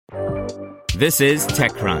This is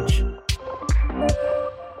TechCrunch.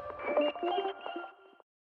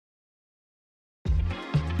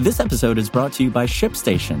 This episode is brought to you by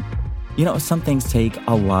ShipStation. You know, some things take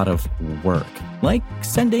a lot of work, like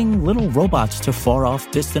sending little robots to far-off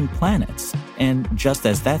distant planets. And just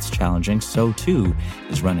as that's challenging, so too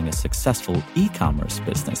is running a successful e-commerce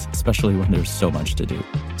business, especially when there's so much to do.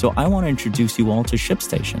 So I want to introduce you all to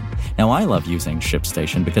ShipStation. Now, I love using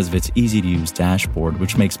ShipStation because of its easy-to-use dashboard,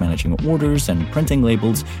 which makes managing orders and printing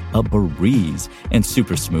labels a breeze and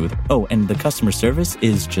super smooth. Oh, and the customer service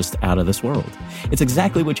is just out of this world. It's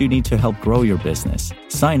exactly what you need to help grow your business.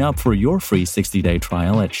 Sign up for your free 60-day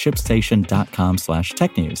trial at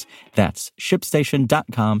shipstation.com/technews. That's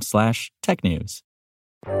shipstation.com/technews.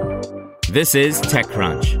 This is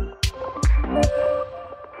TechCrunch.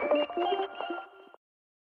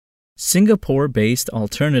 Singapore-based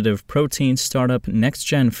alternative protein startup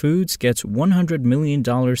NextGen Foods gets $100 million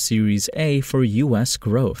Series A for U.S.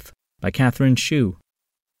 growth, by Catherine Shu.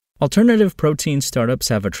 Alternative protein startups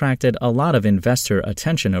have attracted a lot of investor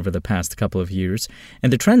attention over the past couple of years,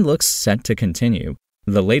 and the trend looks set to continue.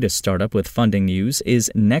 The latest startup with funding news is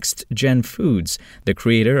NextGen Foods, the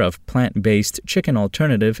creator of plant-based chicken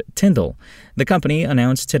alternative Tyndall. The company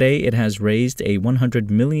announced today it has raised a $100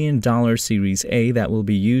 million Series A that will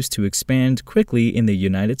be used to expand quickly in the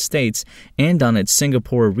United States and on its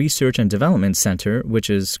Singapore Research and Development Center, which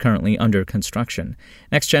is currently under construction.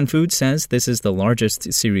 NextGen Foods says this is the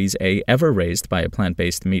largest Series A ever raised by a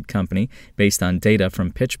plant-based meat company based on data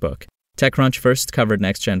from PitchBook. TechCrunch first covered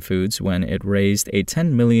NextGen Foods when it raised a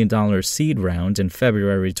 $10 million seed round in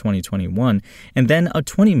February 2021 and then a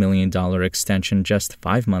 $20 million extension just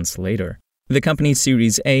 5 months later. The company's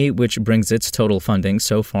Series A, which brings its total funding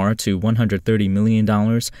so far to $130 million,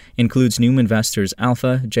 includes new investors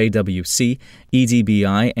Alpha, JWC,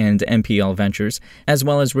 EDBI, and MPL Ventures, as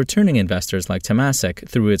well as returning investors like Temasek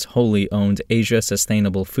through its wholly owned Asia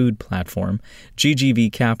Sustainable Food Platform,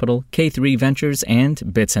 GGV Capital, K3 Ventures,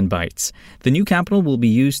 and Bits and Bytes. The new capital will be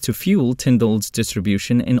used to fuel Tyndall's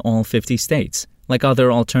distribution in all 50 states. Like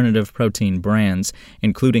other alternative protein brands,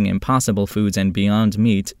 including Impossible Foods and Beyond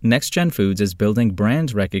Meat, NextGen Foods is building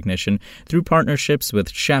brand recognition through partnerships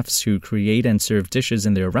with chefs who create and serve dishes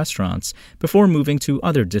in their restaurants before moving to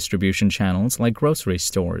other distribution channels like grocery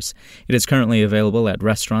stores. It is currently available at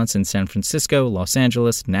restaurants in San Francisco, Los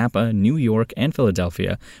Angeles, Napa, New York, and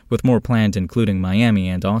Philadelphia, with more planned including Miami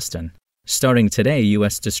and Austin. Starting today,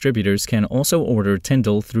 U.S. distributors can also order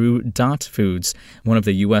Tyndall through Dot Foods, one of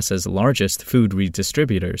the U.S.'s largest food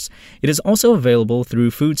redistributors. It is also available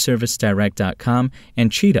through foodservicedirect.com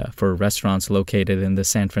and Cheetah for restaurants located in the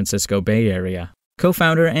San Francisco Bay Area.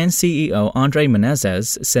 Co-founder and CEO Andre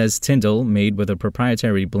Menezes says Tyndall, made with a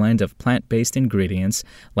proprietary blend of plant-based ingredients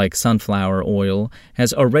like sunflower oil,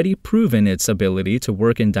 has already proven its ability to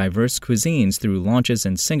work in diverse cuisines through launches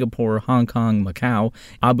in Singapore, Hong Kong, Macau,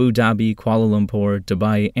 Abu Dhabi, Kuala Lumpur,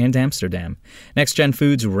 Dubai, and Amsterdam. NextGen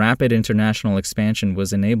Foods' rapid international expansion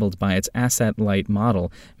was enabled by its asset-light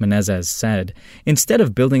model, Menezes said. Instead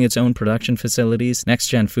of building its own production facilities,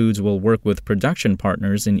 NextGen Foods will work with production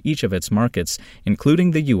partners in each of its markets, including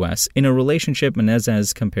the U.S., in a relationship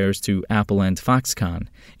Menezes compares to Apple and Foxconn.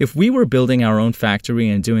 If we were building our own factory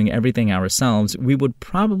and doing everything ourselves, we would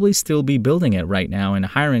probably still be building it right now and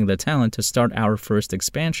hiring the talent to start our first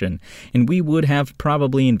expansion, and we would have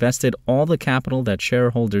probably invested all the capital that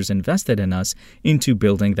shareholders invested in us into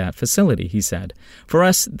building that facility, he said. For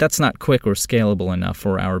us, that's not quick or scalable enough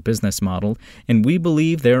for our business model, and we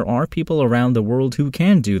believe there are people around the world who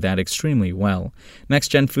can do that extremely well.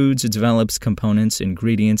 NextGen Foods develops components,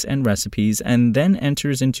 ingredients, and recipes, and then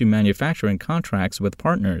enters into manufacturing contracts with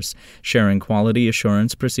partners, sharing quality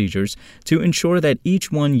assurance procedures to ensure that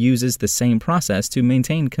each one uses the same process to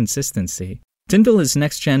maintain consistency. Tyndall is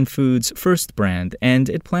NextGen Foods' first brand, and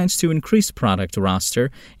it plans to increase product roster,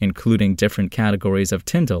 including different categories of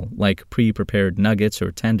Tyndall, like pre-prepared nuggets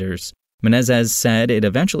or tenders. Menezes said it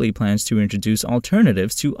eventually plans to introduce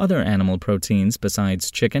alternatives to other animal proteins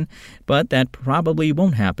besides chicken, but that probably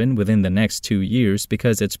won't happen within the next 2 years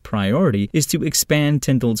because its priority is to expand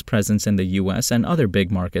Tyndall's presence in the U.S. and other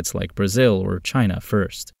big markets like Brazil or China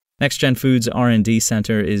first. NextGen Foods' R&D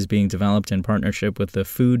Center is being developed in partnership with the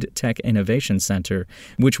Food Tech Innovation Center,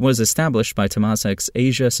 which was established by Temasek's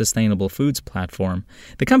Asia Sustainable Foods platform.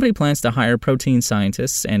 The company plans to hire protein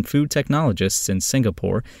scientists and food technologists in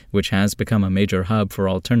Singapore, which has become a major hub for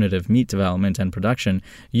alternative meat development and production,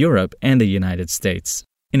 Europe, and the United States.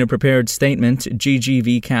 In a prepared statement,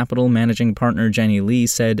 GGV Capital managing partner Jenny Lee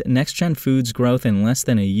said NextGen Foods' growth in less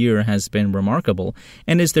than a year has been remarkable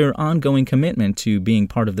and is their ongoing commitment to being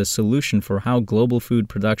part of the solution for how global food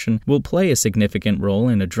production will play a significant role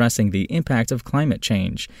in addressing the impact of climate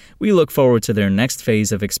change. We look forward to their next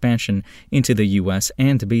phase of expansion into the U.S.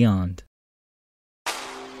 and beyond.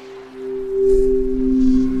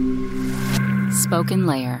 Spoken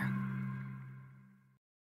Layer.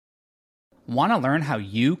 Want to learn how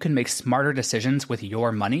you can make smarter decisions with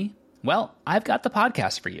your money? Well, I've got the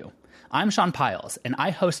podcast for you. I'm Sean Piles, and I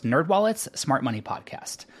host NerdWallet's Smart Money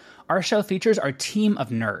Podcast. Our show features our team of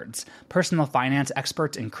nerds, personal finance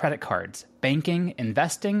experts in credit cards, banking,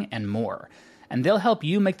 investing, and more. And they'll help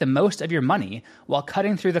you make the most of your money while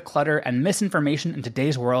cutting through the clutter and misinformation in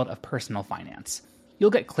today's world of personal finance. You'll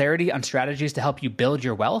get clarity on strategies to help you build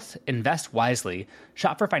your wealth, invest wisely,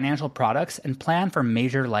 shop for financial products, and plan for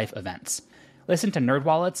major life events. Listen to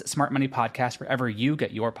NerdWallet's Smart Money Podcast wherever you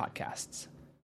get your podcasts.